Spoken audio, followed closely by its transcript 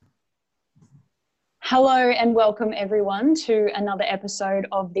Hello and welcome everyone to another episode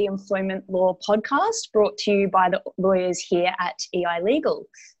of the Employment Law Podcast, brought to you by the lawyers here at EI Legal.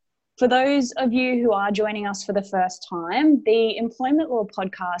 For those of you who are joining us for the first time, the Employment Law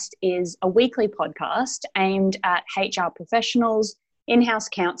Podcast is a weekly podcast aimed at HR professionals, in-house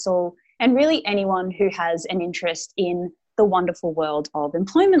counsel, and really anyone who has an interest in the wonderful world of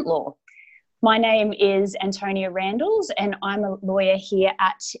employment law. My name is Antonia Randalls and I'm a lawyer here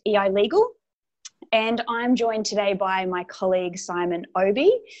at EI Legal. And I'm joined today by my colleague Simon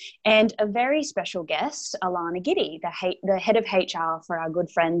Obi and a very special guest, Alana Giddy, the head of HR for our good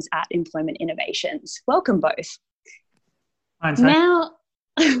friends at Employment Innovations. Welcome both. Hi. Now,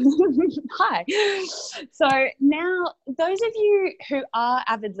 hi. So now, those of you who are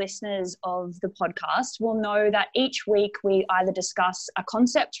avid listeners of the podcast will know that each week we either discuss a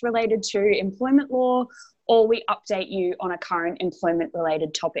concept related to employment law or we update you on a current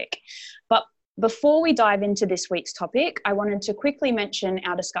employment-related topic. But before we dive into this week's topic, I wanted to quickly mention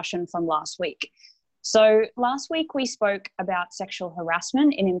our discussion from last week. So last week we spoke about sexual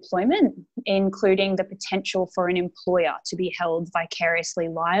harassment in employment, including the potential for an employer to be held vicariously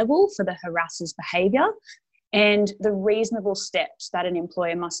liable for the harasser's behaviour and the reasonable steps that an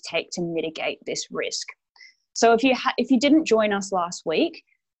employer must take to mitigate this risk. So if you didn't join us last week,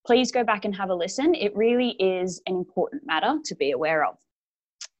 please go back and have a listen. It really is an important matter to be aware of.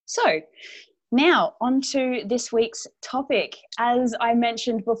 So now, on to this week's topic. As I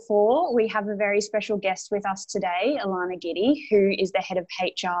mentioned before, we have a very special guest with us today, Alana Giddy, who is the head of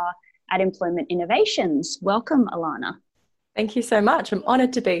HR at Employment Innovations. Welcome, Alana. Thank you so much. I'm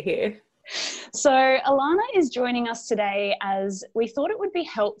honoured to be here. So Alana is joining us today as we thought it would be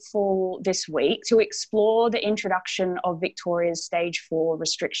helpful this week to explore the introduction of Victoria's Stage 4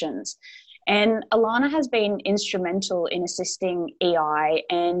 restrictions. And Alana has been instrumental in assisting EI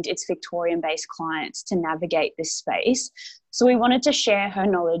and its Victorian-based clients to navigate this space. So we wanted to share her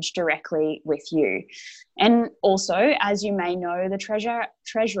knowledge directly with you. And also, as you may know, the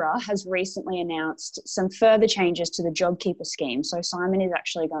Treasurer has recently announced some further changes to the Jobkeeper scheme. So Simon is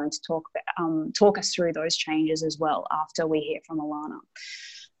actually going to talk us through those changes as well after we hear from Alana.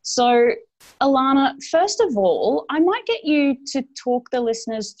 So, Alana, first of all, I might get you to talk the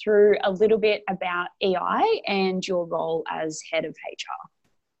listeners through a little bit about EI and your role as head of HR.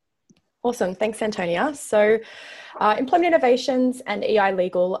 Awesome. Thanks, Antonia. So Employment Innovations and EI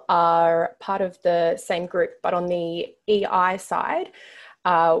Legal are part of the same group, but on the EI side,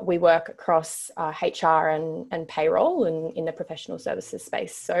 we work across HR and payroll and in the professional services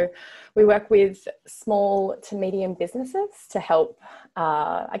space. So we work with small to medium businesses to help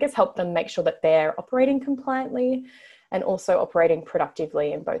them make sure that they're operating compliantly and also operating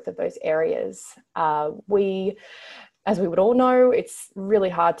productively in both of those areas. As we would all know, it's really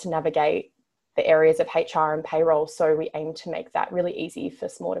hard to navigate the areas of HR and payroll. So we aim to make that really easy for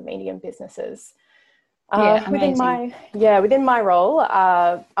small to medium businesses. Within my role,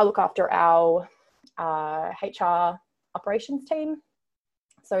 I look after our HR operations team.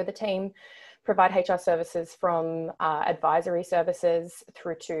 So the team provide HR services from advisory services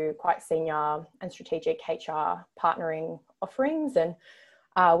through to quite senior and strategic HR partnering offerings. And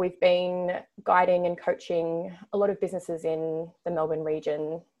we've been guiding and coaching a lot of businesses in the Melbourne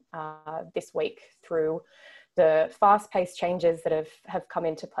region this week through the fast-paced changes that have come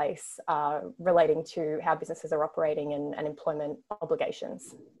into place relating to how businesses are operating and employment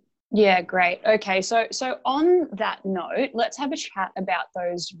obligations. Yeah, great. Okay, so on that note, let's have a chat about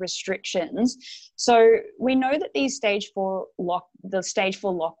those restrictions. So we know that the Stage 4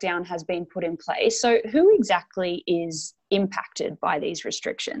 lockdown has been put in place. So who exactly is impacted by these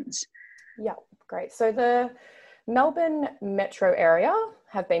restrictions? Yeah, great. So the Melbourne metro area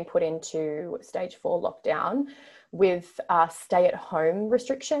have been put into Stage 4 lockdown with a stay-at-home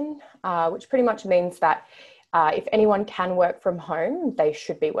restriction, which pretty much means that if anyone can work from home, they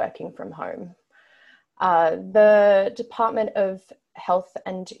should be working from home. The Department of Health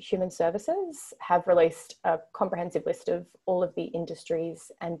and Human Services have released a comprehensive list of all of the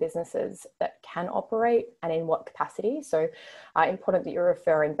industries and businesses that can operate and in what capacity. So important that you're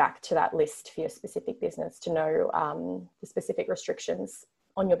referring back to that list for your specific business to know the specific restrictions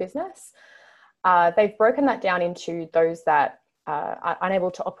on your business. They've broken that down into those that are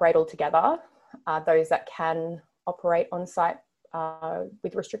unable to operate altogether, those that can operate on site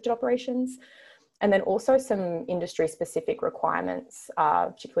with restricted operations, and then also some industry-specific requirements,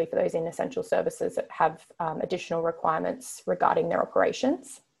 particularly for those in essential services that have additional requirements regarding their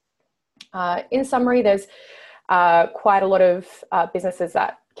operations. In summary, there's quite a lot of businesses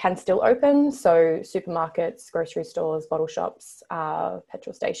that can still open. So supermarkets, grocery stores, bottle shops,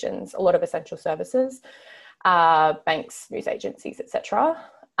 petrol stations, a lot of essential services, banks, news agencies, etc.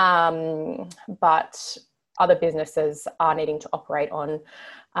 But other businesses are needing to operate on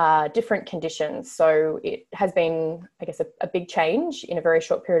different conditions. So it has been, I guess, a big change in a very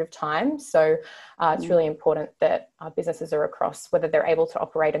short period of time. So it's really important that businesses are across whether they're able to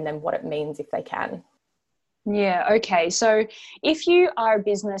operate and then what it means if they can. Yeah, okay. So if you are a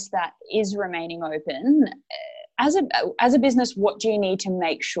business that is remaining open, as a business, what do you need to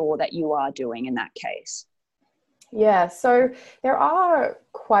make sure that you are doing in that case? Yeah, so there are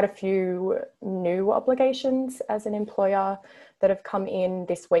quite a few new obligations as an employer that have come in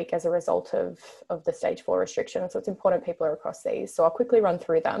this week as a result of the stage 4 restrictions. So it's important people are across these. So I'll quickly run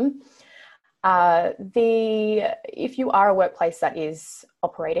through them. If you are a workplace that is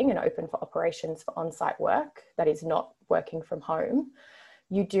operating and open for operations for on-site work, that is not working from home,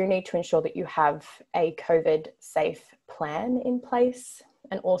 you do need to ensure that you have a COVID safe plan in place,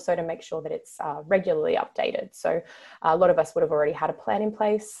 and also to make sure that it's regularly updated. So a lot of us would have already had a plan in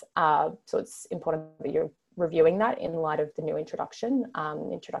place. So it's important that you're reviewing that in light of the new introductions.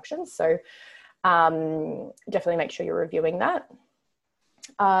 So definitely make sure you're reviewing that.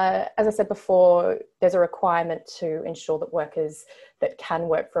 As I said before, there's a requirement to ensure that workers that can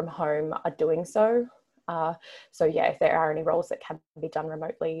work from home are doing so. So yeah, if there are any roles that can be done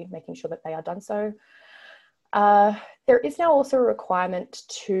remotely, making sure that they are done so. There is now also a requirement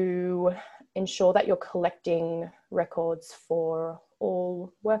to ensure that you're collecting records for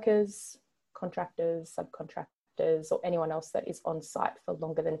all workers, contractors, subcontractors, or anyone else that is on site for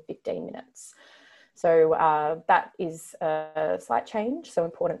longer than 15 minutes. So that is a slight change. So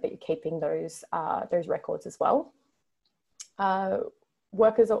important that you're keeping those records as well.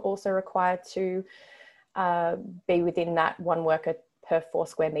 Workers are also required to be within that one worker per 4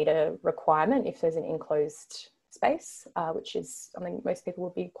 square metre requirement if there's an enclosed space, which is something most people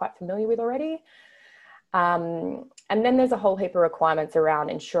will be quite familiar with already. And then there's a whole heap of requirements around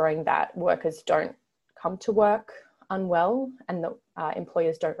ensuring that workers don't come to work unwell, and that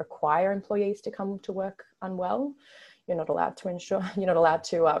employers don't require employees to come to work unwell. You're not allowed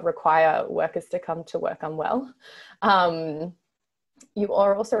to require workers to come to work unwell. You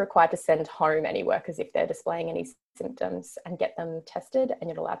are also required to send home any workers if they're displaying any symptoms and get them tested, and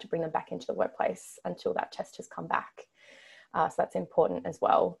you're not allowed to bring them back into the workplace until that test has come back. So that's important as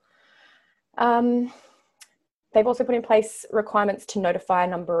well. They've also put in place requirements to notify a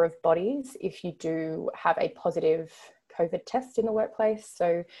number of bodies if you do have a positive COVID test in the workplace.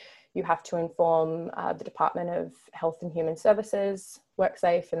 So you have to inform the Department of Health and Human Services,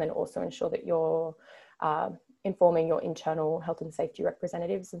 WorkSafe, and then also ensure that you're informing your internal health and safety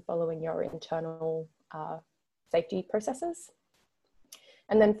representatives and following your internal safety processes.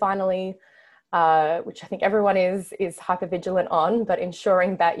 And then finally, which I think everyone is hyper vigilant on, but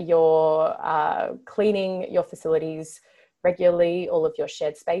ensuring that you're cleaning your facilities regularly, all of your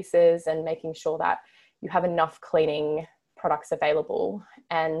shared spaces, and making sure that you have enough cleaning products available.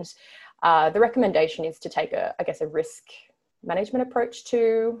 And the recommendation is to take a risk management approach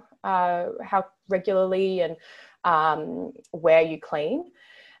to how regularly and where you clean.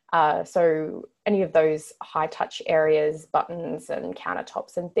 So any of those high touch areas, buttons and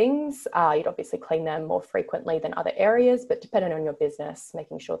countertops and things, you'd obviously clean them more frequently than other areas, but depending on your business,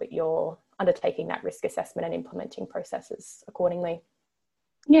 making sure that you're undertaking that risk assessment and implementing processes accordingly.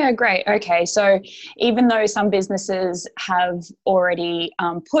 Yeah, great. Okay, so even though some businesses have already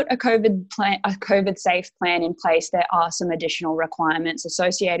put a COVID safe plan in place, there are some additional requirements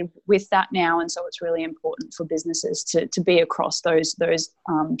associated with that now, and so it's really important for businesses to be across those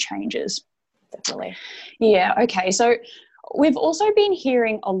changes. Definitely. Yeah. Okay. So we've also been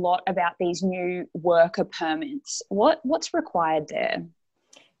hearing a lot about these new worker permits. What's required there?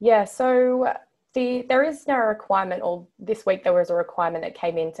 Yeah. So there is now a requirement, or this week there was a requirement that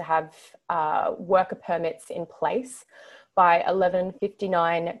came in to have worker permits in place by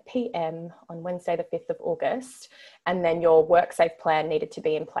 11:59 p.m. on Wednesday the 5th of August, and then your WorkSafe plan needed to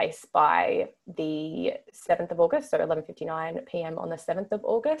be in place by the 7th of August, so 11:59 p.m. on the 7th of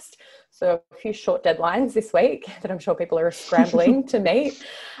August. So a few short deadlines this week that I'm sure people are scrambling to meet.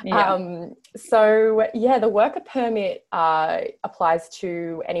 Yeah. The worker permit applies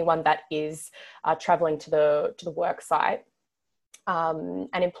to anyone that is travelling to the work site.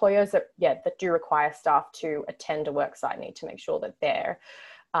 And employers that do require staff to attend a work site need to make sure that they're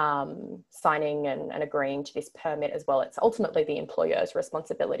signing and agreeing to this permit as well. It's ultimately the employer's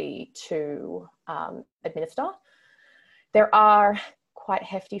responsibility to administer. There are quite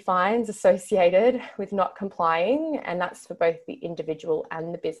hefty fines associated with not complying, and that's for both the individual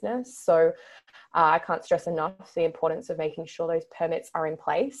and the business. So I can't stress enough the importance of making sure those permits are in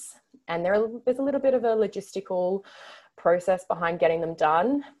place. And there's a little bit of a logistical process behind getting them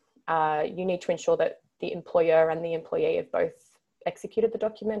done. You need to ensure that the employer and the employee have both executed the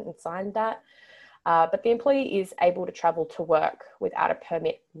document and signed that. But the employee is able to travel to work without a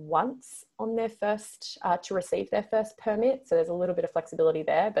permit once on their first, to receive their first permit. So there's a little bit of flexibility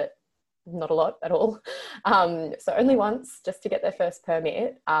there, but not a lot at all. So only once, just to get their first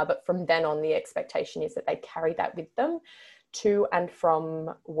permit. But from then on, the expectation is that they carry that with them to and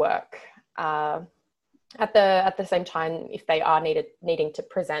from work. At the same time, if they are needing to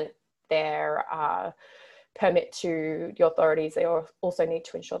present their permit to the authorities, they also need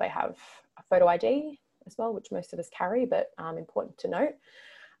to ensure they have a photo ID as well, which most of us carry, but important to note.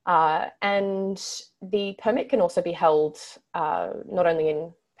 And the permit can also be held not only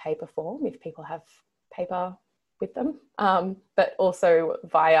in paper form, if people have paper with them, but also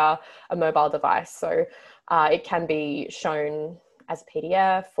via a mobile device. So it can be shown as a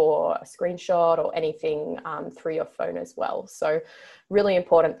PDF or a screenshot or anything through your phone as well. So really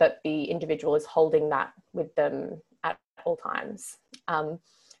important that the individual is holding that with them at all times.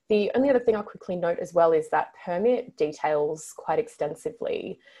 The only other thing I'll quickly note as well is that permit details quite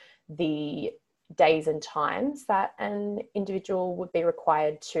extensively the days and times that an individual would be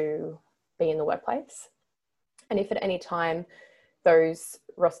required to be in the workplace. And if at any time those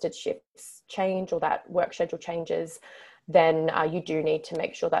rostered shifts change or that work schedule changes, then you do need to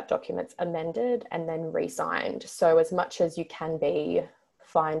make sure that document's amended and then re-signed. So as much as you can be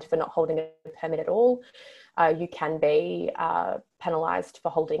fined for not holding a permit at all, you can be penalised for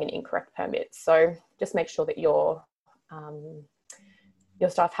holding an incorrect permit. So just make sure that your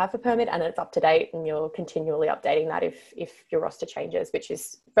staff have a permit and it's up to date, and you're continually updating that if your roster changes, which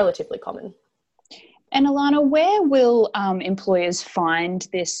is relatively common. And Alana, where will employers find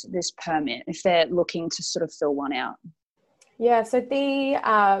this permit if they're looking to sort of fill one out? Yeah, so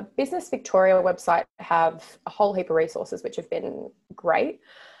the Business Victoria website have a whole heap of resources which have been great.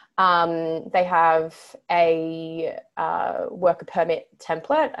 They have a worker permit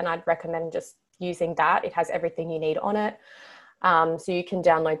template, and I'd recommend just using that. It has everything you need on it. So you can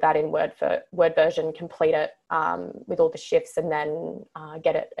download that in Word version, complete it with all the shifts, and then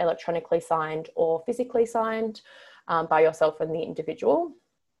get it electronically signed or physically signed by yourself and the individual.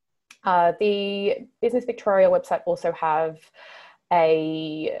 The Business Victoria website also have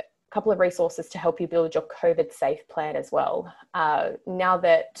a couple of resources to help you build your COVID safe plan as well. Now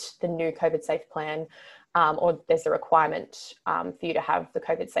that the new COVID safe plan, or there's a requirement for you to have the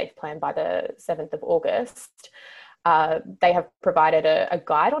COVID safe plan by the 7th of August, they have provided a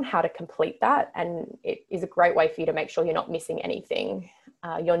guide on how to complete that, and it is a great way for you to make sure you're not missing anything.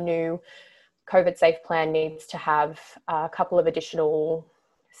 Your new COVID safe plan needs to have a couple of additional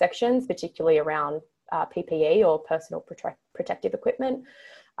sections, particularly around PPE or personal protective equipment,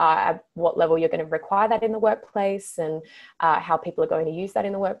 at what level you're going to require that in the workplace, and how people are going to use that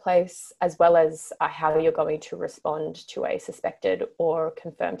in the workplace, as well as how you're going to respond to a suspected or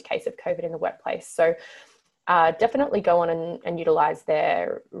confirmed case of COVID in the workplace. So definitely go on and utilize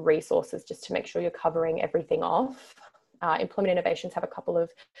their resources just to make sure you're covering everything off. Employment Innovations have a couple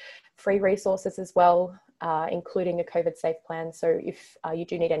of free resources as well, including a COVID safe plan. So if you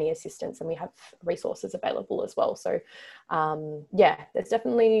do need any assistance, and we have resources available as well. So yeah, there's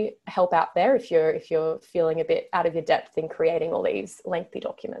definitely help out there if you're feeling a bit out of your depth in creating all these lengthy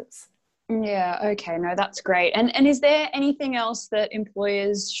documents. Yeah, okay, no, that's great. And is there anything else that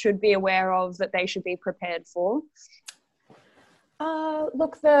employers should be aware of that they should be prepared for?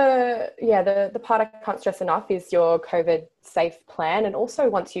 Look, the part I can't stress enough is your COVID safe plan. And also,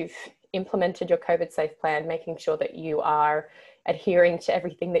 once you've implemented your COVID safe plan, making sure that you are adhering to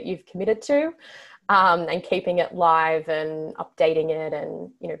everything that you've committed to, and keeping it live and updating it,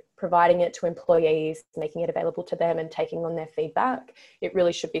 and providing it to employees, making it available to them and taking on their feedback. It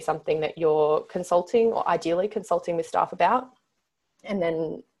really should be something that you're consulting, or ideally consulting with staff about, and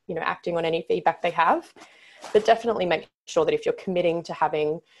then acting on any feedback they have. But definitely make sure that if you're committing to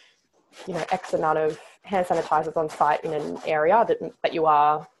having X amount of hand sanitizers on site in an area, that you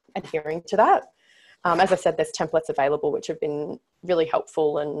are adhering to that. As I said, there's templates available which have been really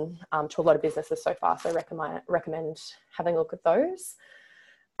helpful and to a lot of businesses so far. So I recommend having a look at those.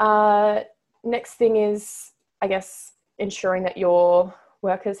 Next thing is, I guess, ensuring that your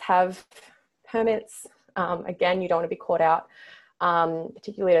workers have permits. Again, you don't want to be caught out,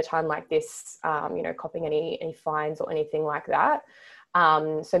 particularly at a time like this, copping any fines or anything like that.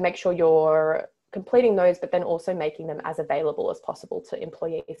 So make sure your completing those, but then also making them as available as possible to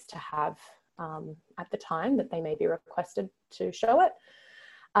employees to have at the time that they may be requested to show it.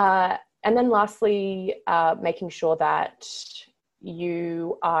 And then lastly, making sure that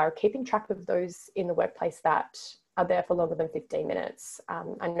you are keeping track of those in the workplace that are there for longer than 15 minutes.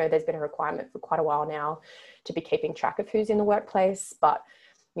 I know there's been a requirement for quite a while now to be keeping track of who's in the workplace, but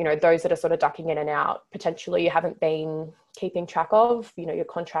those that are sort of ducking in and out, potentially you haven't been keeping track of, your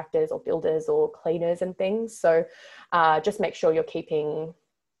contractors or builders or cleaners and things. So just make sure you're keeping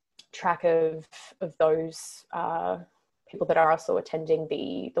track of those people that are also attending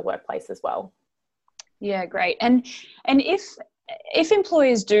the workplace as well. Yeah, great. And if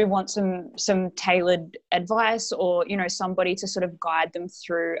employers do want some tailored advice or, somebody to sort of guide them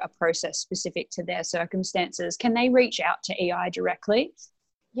through a process specific to their circumstances, can they reach out to EI directly?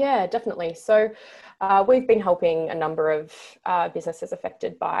 Yeah, definitely. So we've been helping a number of businesses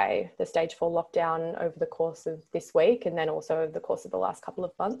affected by the stage 4 lockdown over the course of this week, and then also over the course of the last couple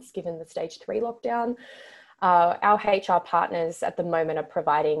of months, given the stage 3 lockdown. Our HR partners at the moment are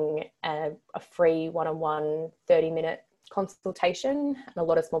providing a free one-on-one 30-minute consultation, and a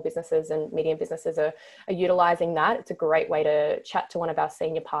lot of small businesses and medium businesses are utilising that. It's a great way to chat to one of our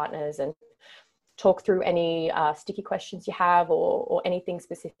senior partners and talk through any sticky questions you have or anything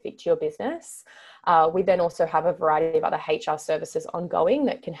specific to your business. We then also have a variety of other HR services ongoing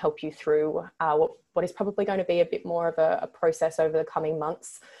that can help you through what is probably going to be a bit more of a process over the coming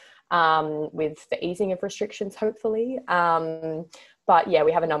months with the easing of restrictions, hopefully. But yeah,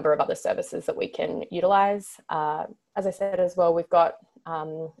 we have a number of other services that we can utilise. As I said as well, we've got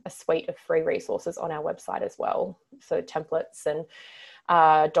a suite of free resources on our website as well. So templates and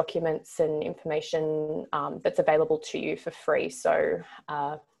documents and information that's available to you for free. So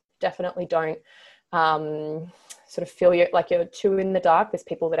definitely don't sort of feel like you're too in the dark. There's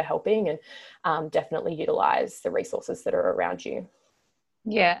people that are helping, and definitely utilise the resources that are around you.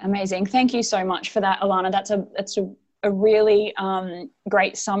 Yeah, amazing. Thank you so much for that, Alana. That's a really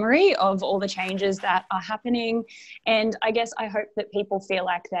great summary of all the changes that are happening. And I guess I hope that people feel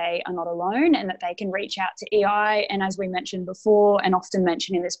like they are not alone and that they can reach out to EI. And as we mentioned before, and often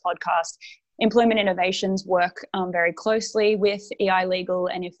mentioned in this podcast, Employment Innovations work very closely with EI Legal.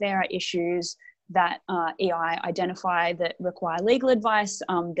 And if there are issues that EI identify that require legal advice,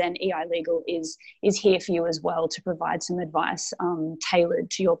 then EI Legal is here for you as well to provide some advice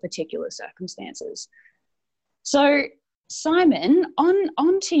tailored to your particular circumstances. So, Simon,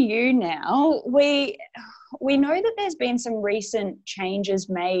 on to you now. We know that there's been some recent changes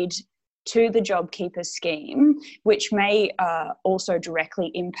made to the Jobkeeper scheme, which may also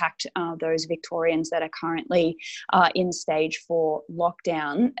directly impact those Victorians that are currently in stage 4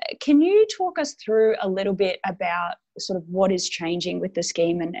 lockdown. Can you talk us through a little bit about sort of what is changing with the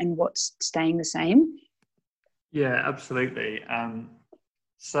scheme and what's staying the same? Yeah, absolutely.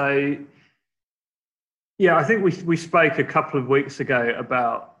 Yeah, I think we spoke a couple of weeks ago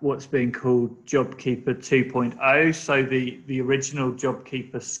about what's being called Jobkeeper 2.0. So the original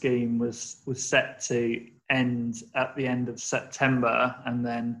Jobkeeper scheme was set to end at the end of September, and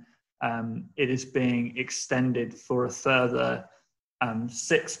then it is being extended for a further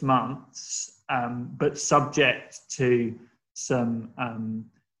 6 months, but subject to some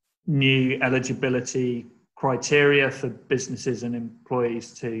new eligibility criteria for businesses and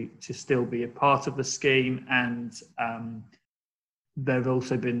employees to still be a part of the scheme. And there have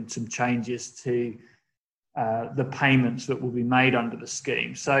also been some changes to the payments that will be made under the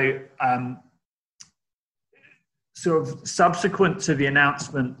scheme. So sort of subsequent to the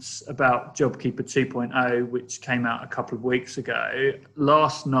announcements about Jobkeeper 2.0, which came out a couple of weeks ago,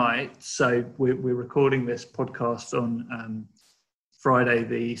 last night, so we're recording this podcast on Friday,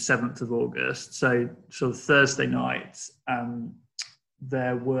 the 7th of August. So sort of Thursday night,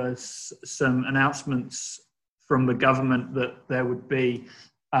 there was some announcements from the government that there would be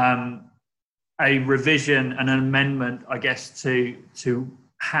a revision and an amendment, I guess, to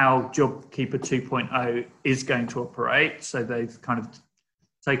how Jobkeeper 2.0 is going to operate. So they've kind of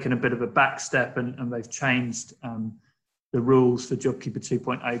taken a bit of a back step and they've changed the rules for Jobkeeper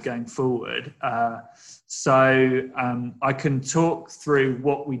 2.0 going forward. So I can talk through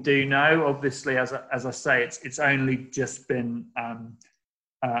what we do know. Obviously, as I say, it's only just been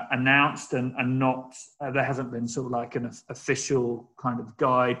announced and not, there hasn't been sort of like an official kind of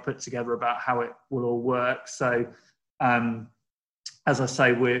guide put together about how it will all work. So as I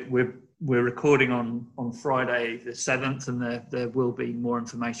say, we're recording on Friday the 7th, and there will be more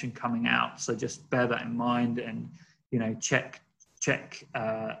information coming out. So just bear that in mind, and check check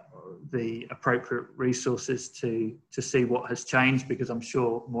the appropriate resources to see what has changed, because I'm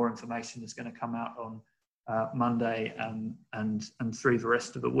sure more information is going to come out on Monday and through the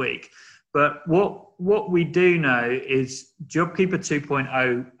rest of the week. But what we do know is JobKeeper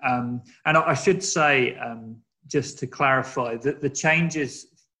 2.0, and I should say, just to clarify, that the changes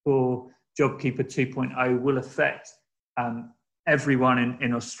for JobKeeper 2.0 will affect everyone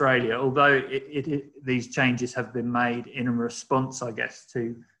in Australia, although these changes have been made in a response, I guess,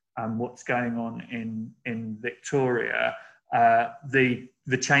 to what's going on in Victoria. The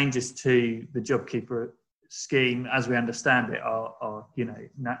changes to the JobKeeper scheme, as we understand it, are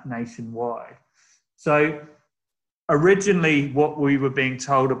nationwide. So originally, what we were being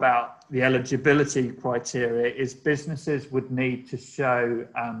told about the eligibility criteria is businesses would need to show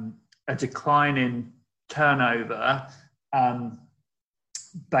a decline in turnover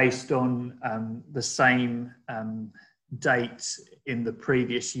based on the same date in the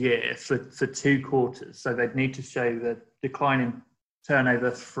previous year for 2 quarters. So they'd need to show the decline in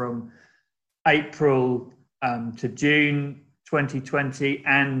turnover from April to June 2020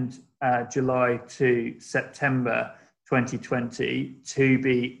 and July to September 2020 to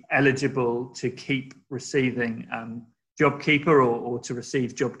be eligible to keep receiving JobKeeper or to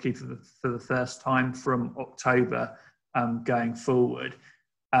receive JobKeeper for the first time from October going forward.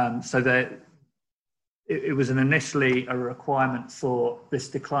 So that it was initially a requirement for this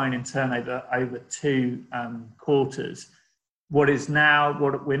decline in turnover over 2 quarters. What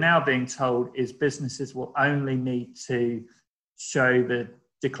we're now being told is businesses will only need to show the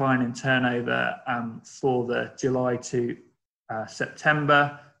decline in turnover for the July to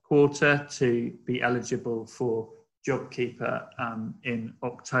September quarter to be eligible for JobKeeper in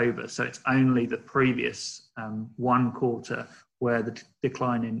October. So it's only the previous 1 quarter where the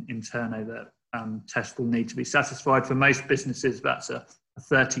decline in turnover test will need to be satisfied. For most businesses, that's a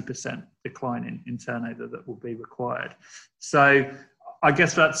 30% decline in turnover that will be required. So I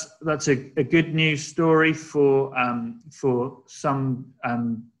guess that's a good news story for some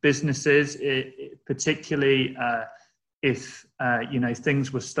businesses, particularly if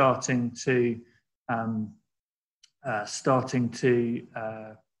things were starting to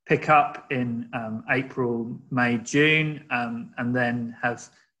pick up in April, May, June, and then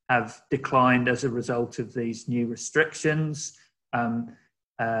have declined as a result of these new restrictions.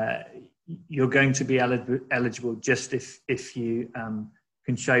 You're going to be eligible just if you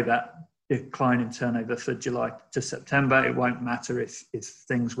can show that decline in turnover for July to September. It won't matter if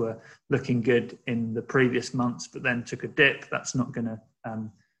things were looking good in the previous months but then took a dip. That's not going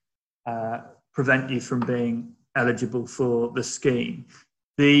to prevent you from being eligible for the scheme.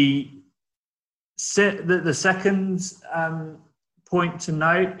 The second point to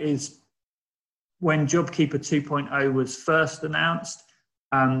note is when JobKeeper 2.0 was first announced,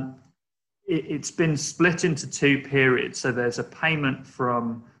 it's been split into 2 periods. So there's a payment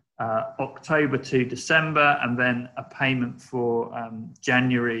from October to December, and then a payment for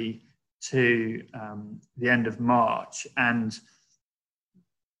January to the end of March. And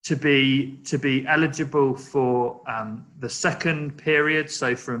to be eligible for the second period,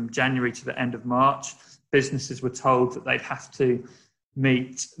 so from January to the end of March, businesses were told that they'd have to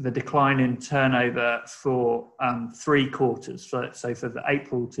meet the decline in turnover for 3 quarters. So for the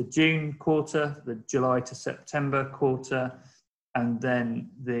April to June quarter, the July to September quarter, and then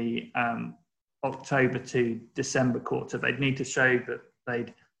the October to December quarter. They'd need to show that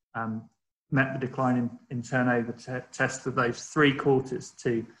they'd met the decline in turnover test for those 3 quarters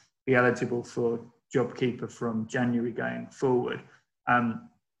to be eligible for JobKeeper from January going forward.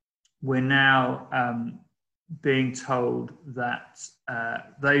 We're now being told that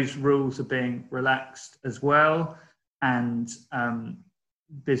those rules are being relaxed as well, and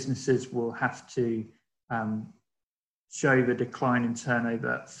businesses will have to show the decline in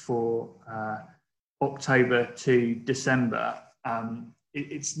turnover for October to December.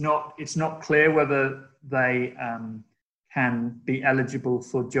 It's not clear whether they can be eligible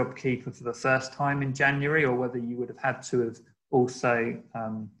for JobKeeper for the first time in January, or whether you would have had to have also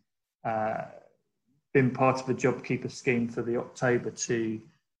been part of the JobKeeper scheme for the October to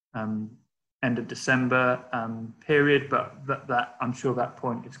end of December period, but that I'm sure that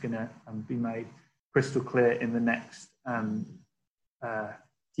point is going to be made crystal clear in the next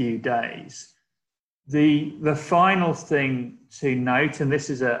few days. The final thing to note, and this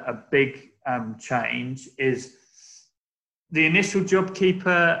is a big change, is the initial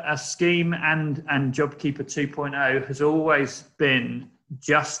JobKeeper scheme and JobKeeper 2.0 has always been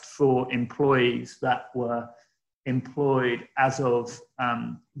just for employees that were employed as of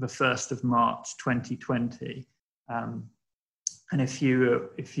the 1st of March 2020. And if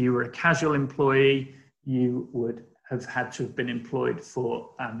you were a casual employee, you would have had to have been employed for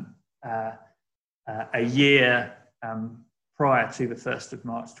a year prior to the 1st of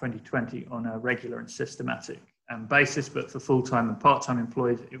March 2020 on a regular and systematic basis. But for full-time and part-time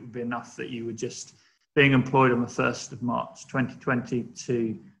employees, it would be enough that you were just being employed on the 1st of March 2020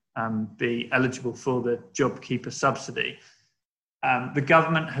 to be eligible for the Jobkeeper subsidy. The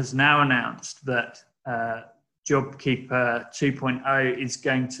government has now announced that Jobkeeper 2.0 is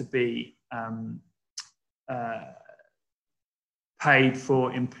going to be paid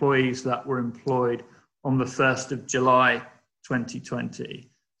for employees that were employed on the 1st of July 2020.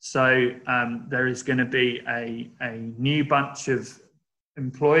 So there is going to be a new bunch of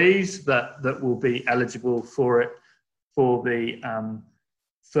employees that will be eligible for it for the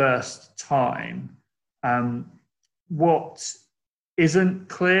first time. What isn't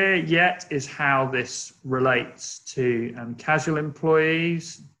clear yet is how this relates to casual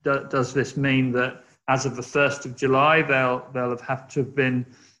employees. Does this mean that as of the 1st of July, they'll have to have been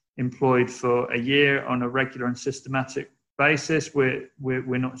employed for a year on a regular and systematic basis? We're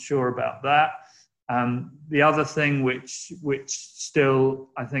not sure about that. The other thing which still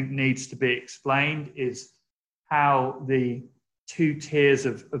I think needs to be explained is how the two tiers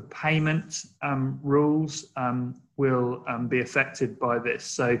of payment rules will be affected by this.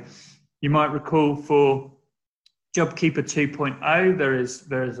 So you might recall for Jobkeeper 2.0,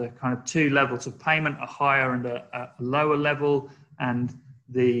 there is a kind of two levels of payment, a higher and a lower level, and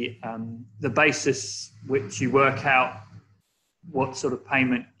the basis which you work out what sort of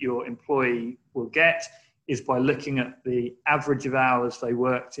payment your employee will get is by looking at the average of hours they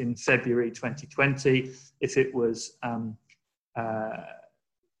worked in February 2020. If it was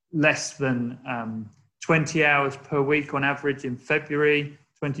less than 20 hours per week on average in February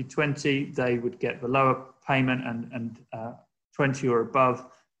 2020, they would get the lower payment, and 20 or above,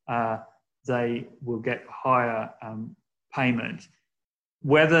 they will get higher payment.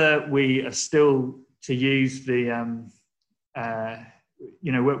 Whether we are still to use the,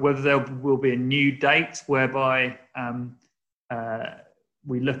 whether there will be a new date whereby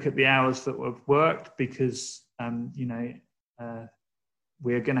we look at the hours that were worked, because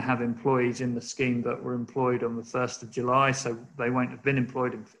we are going to have employees in the scheme that were employed on the 1st of July, so they won't have been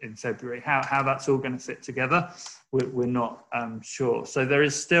employed in February. How that's all going to fit together, we're not sure. So there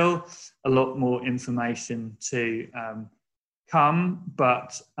is still a lot more information to come,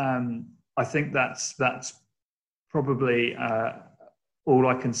 but I think that's probably all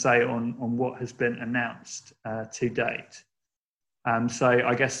I can say on what has been announced to date. So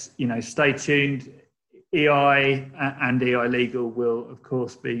I guess, stay tuned. EI and EI Legal will, of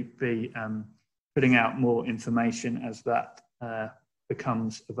course, be putting out more information as that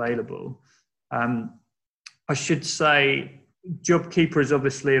becomes available. I should say Jobkeeper is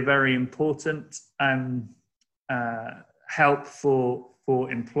obviously a very important help for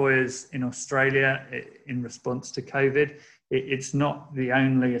employers in Australia in response to COVID. It's not the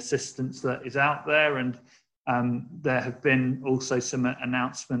only assistance that is out there, and there have been also some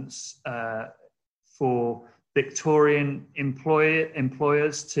announcements for Victorian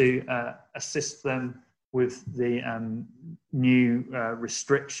employers to assist them with the new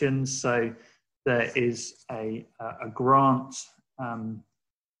restrictions. So there is a grant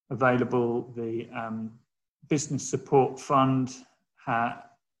available. The Business Support Fund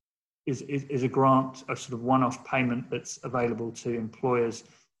is a grant, a sort of one-off payment that's available to employers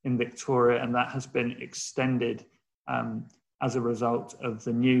in Victoria, and that has been extended as a result of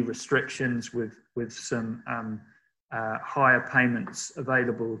the new restrictions, with some higher payments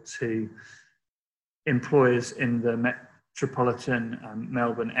available to employers in the metropolitan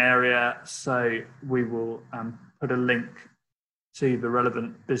Melbourne area. So we will put a link to the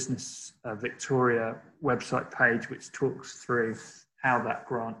relevant Business Victoria website page, which talks through how that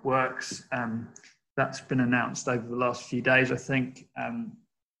grant works. That's been announced over the last few days, I think.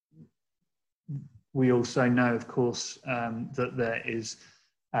 We also know, of course, that there is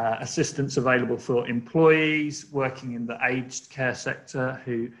assistance available for employees working in the aged care sector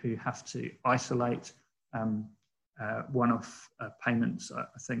who have to isolate. One-off payments, I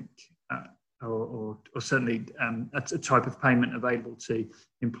think, or certainly a type of payment available to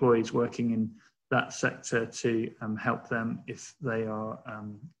employees working in that sector to help them if they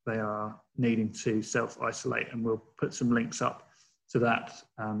are needing to self-isolate. And we'll put some links up to that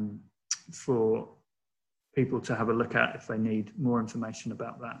for people to have a look at if they need more information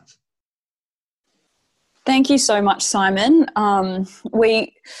about that. Thank you so much, Simon.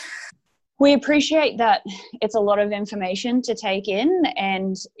 We appreciate that it's a lot of information to take in,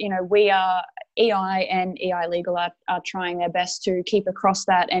 and we are EI and EI Legal are trying their best to keep across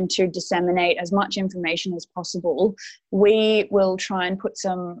that and to disseminate as much information as possible. We will try and put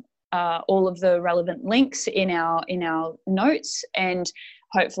some all of the relevant links in our notes, and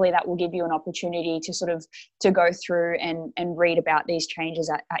hopefully that will give you an opportunity to sort of to go through and read about these changes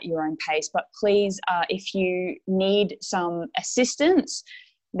at your own pace. But please, if you need some assistance,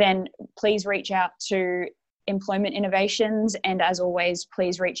 then please reach out to Employment Innovations, and as always,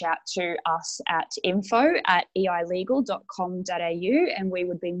 please reach out to us at info@eilegal.com.au, and we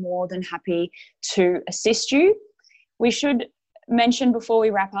would be more than happy to assist you. We should mention before we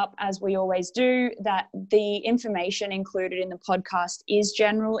wrap up, as we always do, that the information included in the podcast is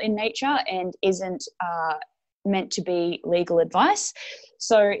general in nature and isn't meant to be legal advice.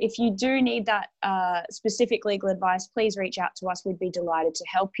 So if you do need that specific legal advice, please reach out to us. We'd be delighted to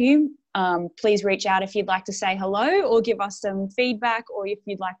help you. Please reach out if you'd like to say hello or give us some feedback, or if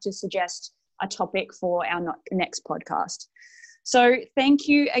you'd like to suggest a topic for our next podcast. So thank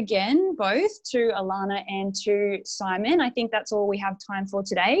you again, both to Alana and to Simon. I think that's all we have time for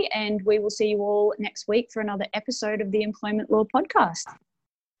today, and we will see you all next week for another episode of the Employment Law Podcast.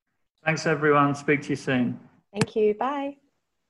 Thanks, everyone. Speak to you soon. Thank you. Bye.